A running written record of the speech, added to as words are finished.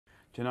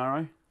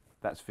Gennaro,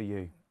 that's for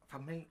you. For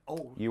me?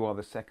 Oh. You are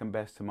the second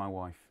best to my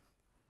wife.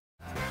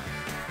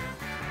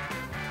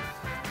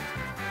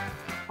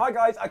 Hi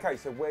guys, okay,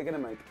 so we're gonna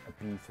make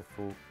a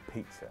beautiful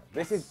pizza.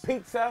 This is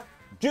pizza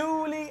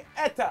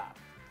Julietta,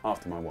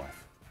 after my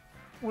wife.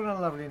 What a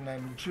lovely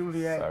name,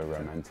 Julietta. So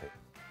romantic.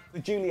 The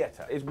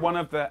Julietta is one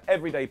of the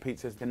everyday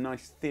pizzas, a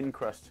nice thin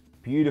crust,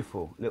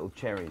 beautiful little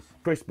cherries,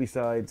 crispy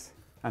sides,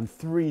 and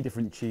 3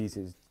 different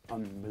cheeses.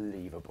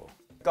 Unbelievable.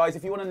 Guys,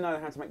 if you want to know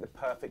how to make the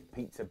perfect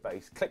pizza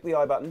base, click the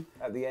I button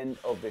at the end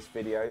of this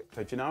video.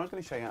 So Gennaro's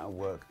going to show you how to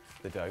work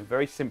the dough.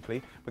 Very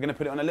simply, we're going to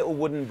put it on a little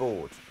wooden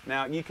board.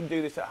 Now, you can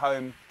do this at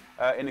home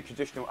in a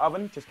traditional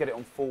oven, just get it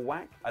on full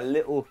whack. A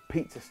little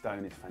pizza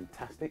stone is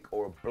fantastic,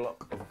 or a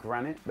block of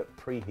granite that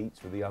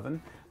preheats with the oven.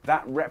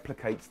 That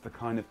replicates the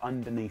kind of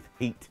underneath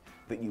heat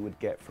that you would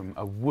get from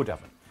a wood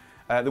oven.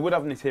 The wood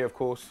oven is here, of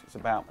course, it's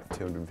about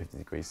 250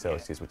 degrees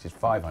Celsius, which is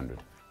 500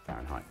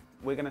 Fahrenheit.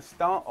 We're going to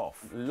start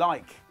off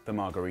like the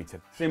Margherita.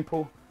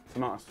 Simple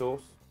tomato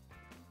sauce.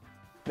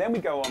 Then we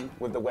go on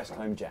with the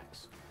Westcombe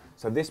Jacks.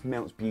 So this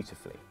melts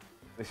beautifully.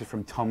 This is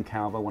from Tom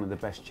Calver, one of the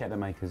best cheddar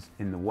makers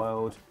in the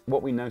world.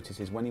 What we noticed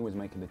is when he was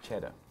making the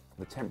cheddar,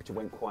 the temperature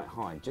went quite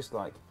high, just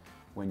like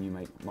when you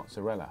make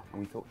mozzarella.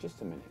 And we thought, just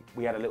a minute.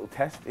 We had a little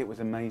test, it was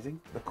amazing.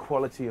 The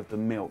quality of the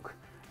milk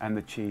and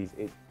the cheese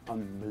is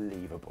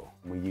unbelievable.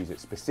 We use it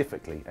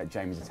specifically at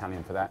James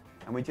Italian for that.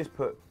 And we just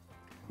put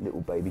little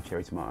baby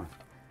cherry tomato,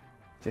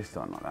 just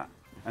on like that.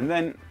 And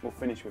then we'll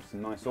finish with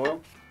some nice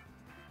oil.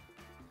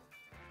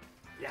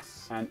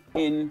 Yes. And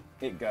in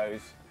it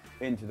goes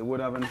into the wood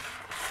oven.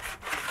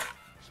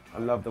 I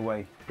love the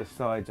way the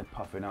sides are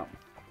puffing up.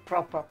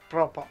 Proper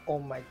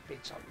homemade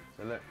pizza.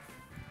 So look.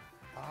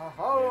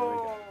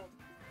 Oh.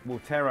 We'll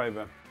tear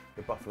over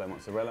the buffalo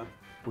mozzarella.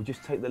 We'll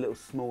just take the little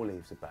small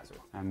leaves of basil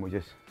and we'll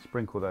just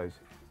sprinkle those.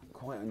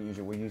 Quite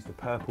unusual, we'll use the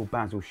purple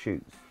basil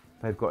shoots.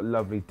 They've got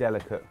lovely,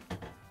 delicate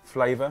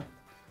flavour.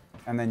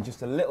 And then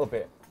just a little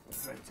bit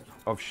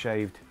of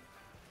shaved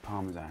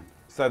parmesan.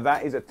 So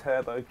that is a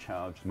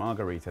turbocharged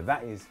Margherita.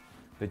 That is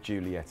the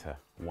Julietta.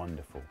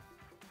 Wonderful.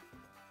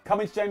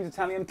 Come into James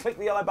Italian, click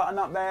the I button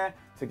up there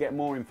to get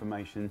more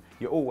information.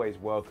 You're always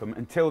welcome.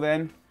 Until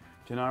then,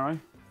 Gennaro,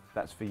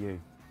 that's for you.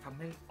 For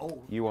me?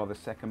 Oh. You are the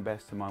second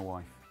best to my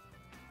wife.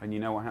 And you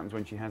know what happens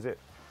when she has it?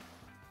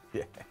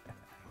 Yeah.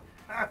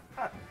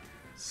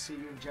 See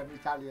you in James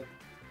Italian.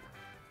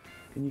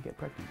 Can you get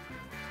pregnant?